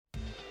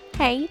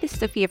Hey, this is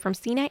Sophia from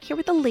CNET here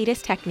with the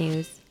latest tech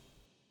news.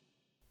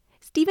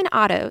 Stephen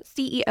Otto,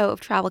 CEO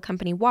of travel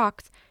company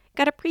Walks,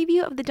 got a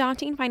preview of the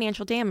daunting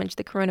financial damage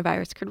the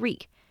coronavirus could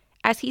wreak,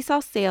 as he saw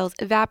sales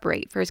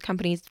evaporate for his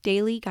company's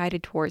daily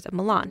guided tours of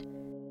Milan.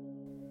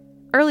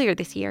 Earlier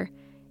this year,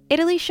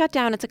 Italy shut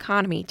down its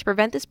economy to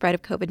prevent the spread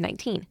of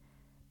COVID-19,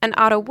 and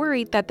Otto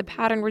worried that the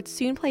pattern would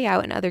soon play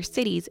out in other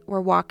cities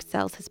where Walks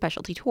sells his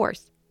specialty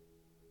tours.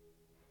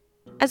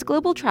 As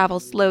global travel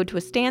slowed to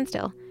a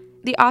standstill,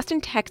 the Austin,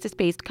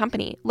 Texas-based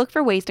company looked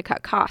for ways to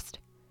cut costs.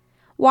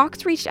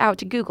 Walks reached out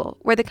to Google,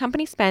 where the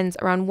company spends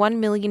around $1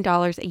 million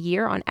a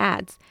year on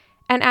ads,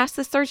 and asked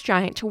the search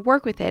giant to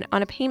work with it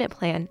on a payment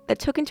plan that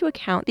took into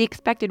account the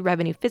expected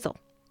revenue fizzle.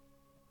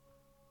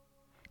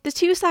 The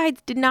two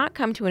sides did not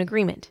come to an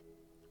agreement.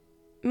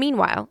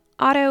 Meanwhile,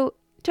 Otto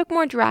took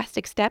more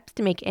drastic steps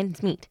to make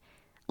ends meet,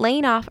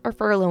 laying off or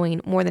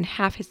furloughing more than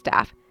half his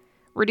staff,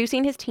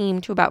 reducing his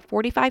team to about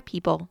 45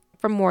 people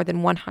from more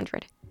than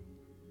 100.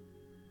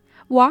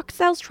 Walks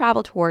sells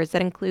travel tours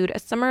that include a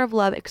Summer of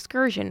Love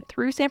excursion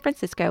through San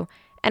Francisco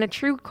and a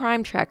true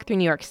crime trek through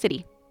New York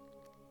City.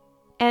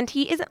 And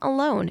he isn't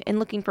alone in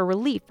looking for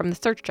relief from the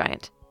search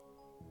giant.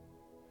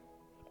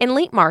 In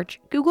late March,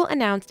 Google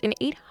announced an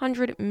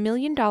 $800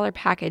 million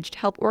package to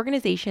help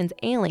organizations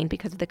ailing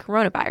because of the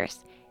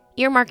coronavirus,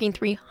 earmarking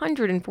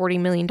 $340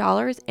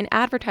 million in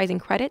advertising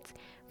credits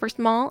for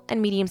small and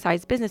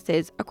medium-sized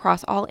businesses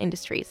across all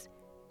industries.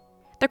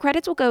 The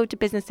credits will go to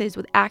businesses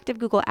with active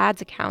Google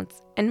Ads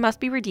accounts and must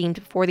be redeemed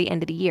before the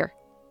end of the year.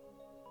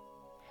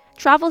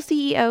 Travel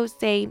CEOs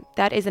say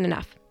that isn't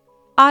enough.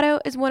 Otto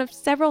is one of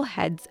several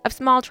heads of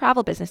small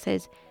travel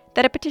businesses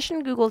that have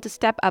petitioned Google to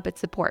step up its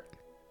support.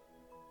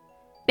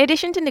 In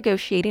addition to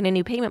negotiating a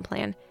new payment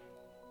plan,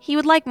 he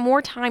would like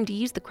more time to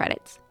use the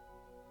credits.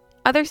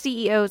 Other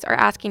CEOs are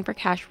asking for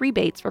cash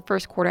rebates for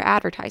first quarter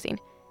advertising,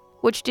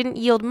 which didn't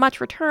yield much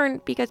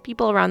return because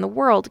people around the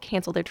world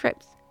canceled their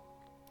trips.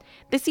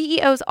 The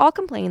CEOs all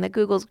complain that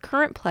Google's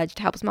current pledge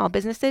to help small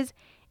businesses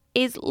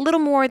is little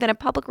more than a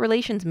public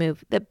relations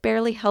move that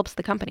barely helps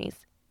the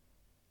companies.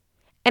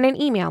 In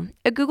an email,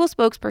 a Google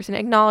spokesperson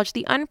acknowledged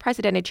the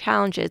unprecedented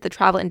challenges the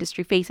travel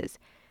industry faces,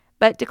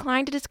 but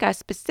declined to discuss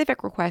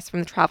specific requests from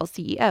the travel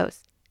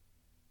CEOs.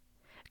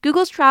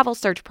 Google's travel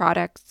search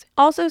products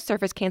also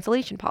surface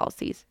cancellation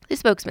policies, the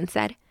spokesman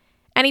said,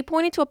 and he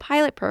pointed to a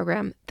pilot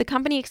program the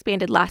company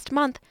expanded last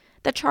month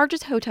that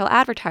charges hotel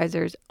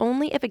advertisers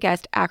only if a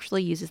guest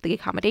actually uses the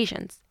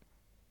accommodations.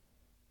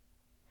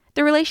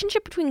 The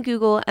relationship between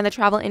Google and the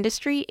travel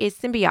industry is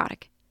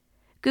symbiotic.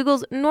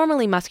 Google's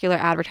normally muscular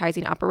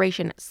advertising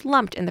operation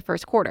slumped in the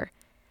first quarter,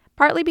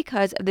 partly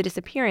because of the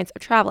disappearance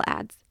of travel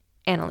ads,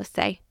 analysts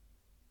say.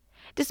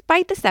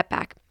 Despite the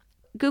setback,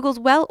 Google's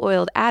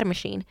well-oiled ad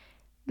machine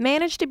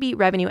managed to beat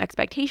revenue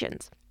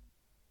expectations.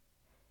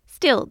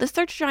 Still, the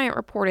search giant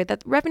reported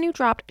that revenue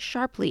dropped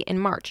sharply in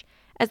March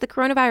as the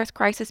coronavirus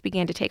crisis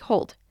began to take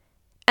hold,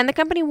 and the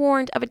company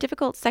warned of a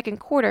difficult second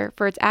quarter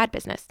for its ad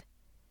business.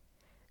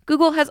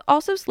 Google has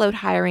also slowed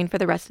hiring for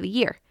the rest of the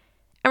year,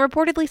 and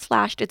reportedly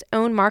slashed its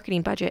own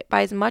marketing budget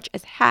by as much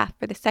as half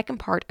for the second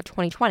part of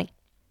 2020.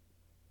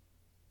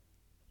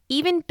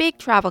 Even big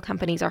travel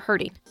companies are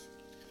hurting.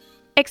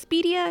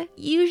 Expedia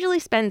usually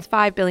spends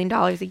 $5 billion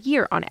a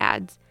year on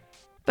ads,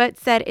 but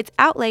said its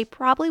outlay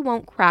probably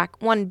won't crack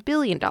 $1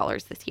 billion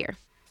this year.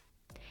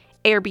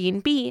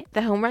 Airbnb,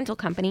 the home rental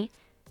company,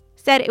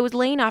 said it was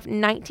laying off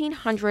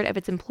 1,900 of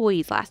its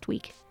employees last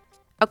week,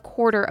 a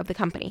quarter of the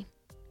company.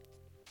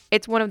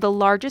 It's one of the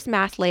largest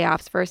mass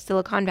layoffs for a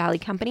Silicon Valley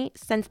company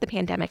since the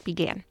pandemic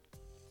began.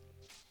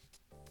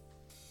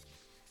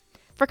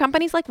 For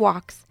companies like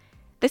Walks,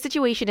 the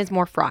situation is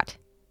more fraught.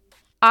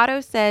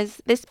 Otto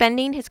says the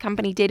spending his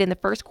company did in the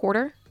first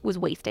quarter was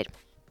wasted.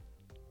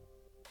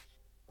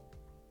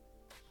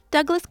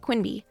 Douglas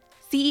Quinby,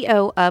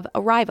 CEO of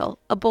Arrival,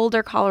 a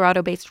Boulder,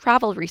 Colorado-based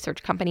travel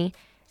research company,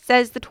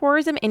 says the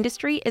tourism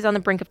industry is on the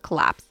brink of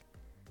collapse.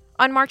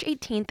 On March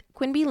 18th,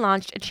 Quinby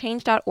launched a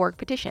Change.org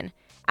petition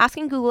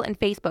asking Google and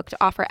Facebook to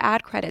offer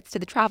ad credits to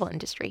the travel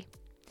industry.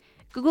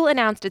 Google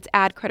announced its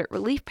ad credit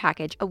relief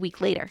package a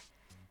week later.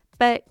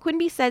 But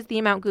Quinby says the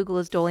amount Google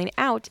is doling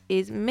out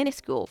is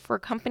minuscule for a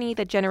company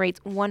that generates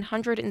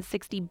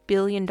 $160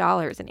 billion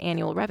in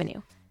annual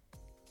revenue.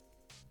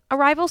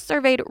 Arrival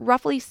surveyed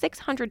roughly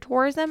 600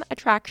 tourism,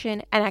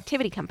 attraction, and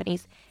activity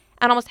companies,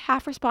 and almost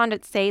half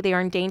respondents say they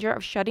are in danger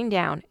of shutting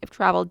down if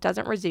travel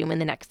doesn't resume in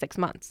the next 6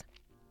 months.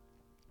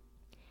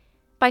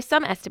 By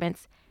some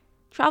estimates,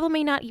 travel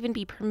may not even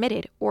be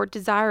permitted or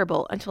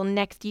desirable until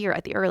next year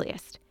at the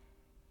earliest.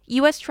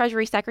 U.S.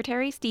 Treasury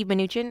Secretary Steve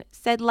Mnuchin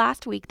said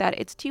last week that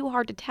it's too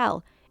hard to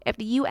tell if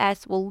the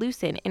U.S. will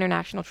loosen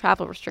international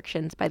travel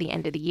restrictions by the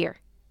end of the year.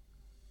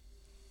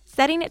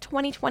 Setting a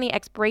 2020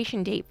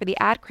 expiration date for the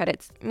ad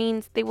credits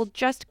means they will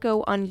just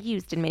go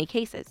unused in many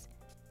cases.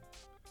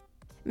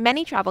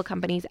 Many travel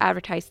companies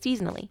advertise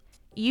seasonally,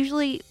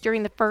 usually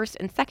during the first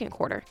and second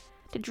quarter,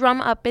 to drum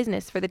up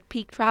business for the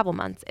peak travel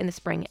months in the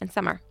spring and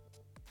summer.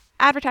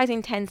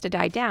 Advertising tends to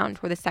die down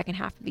toward the second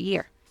half of the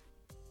year.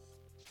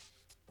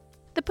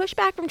 The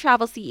pushback from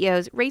travel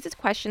CEOs raises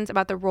questions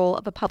about the role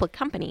of a public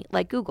company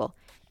like Google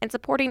in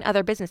supporting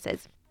other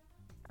businesses,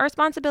 a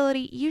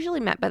responsibility usually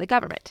met by the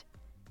government.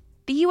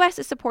 The U.S.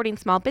 is supporting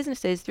small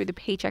businesses through the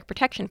Paycheck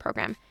Protection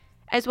Program,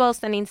 as well as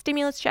sending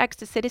stimulus checks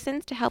to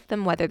citizens to help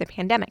them weather the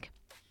pandemic.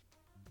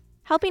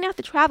 Helping out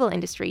the travel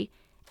industry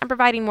and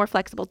providing more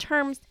flexible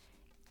terms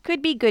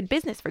could be good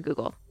business for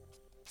Google,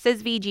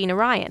 says V.G.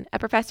 Narayan, a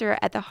professor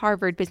at the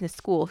Harvard Business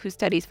School who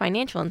studies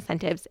financial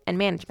incentives and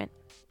management.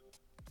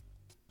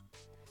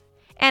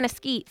 Anna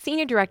Skeet,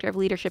 Senior Director of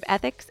Leadership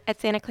Ethics at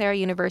Santa Clara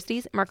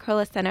University's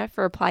Marcola Center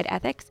for Applied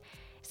Ethics,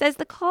 says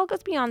the call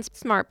goes beyond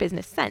smart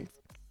business sense.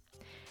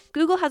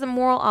 Google has a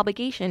moral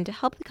obligation to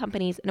help the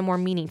companies in a more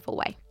meaningful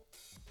way.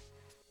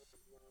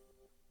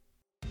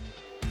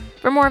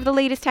 For more of the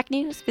latest tech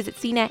news, visit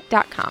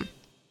cnet.com.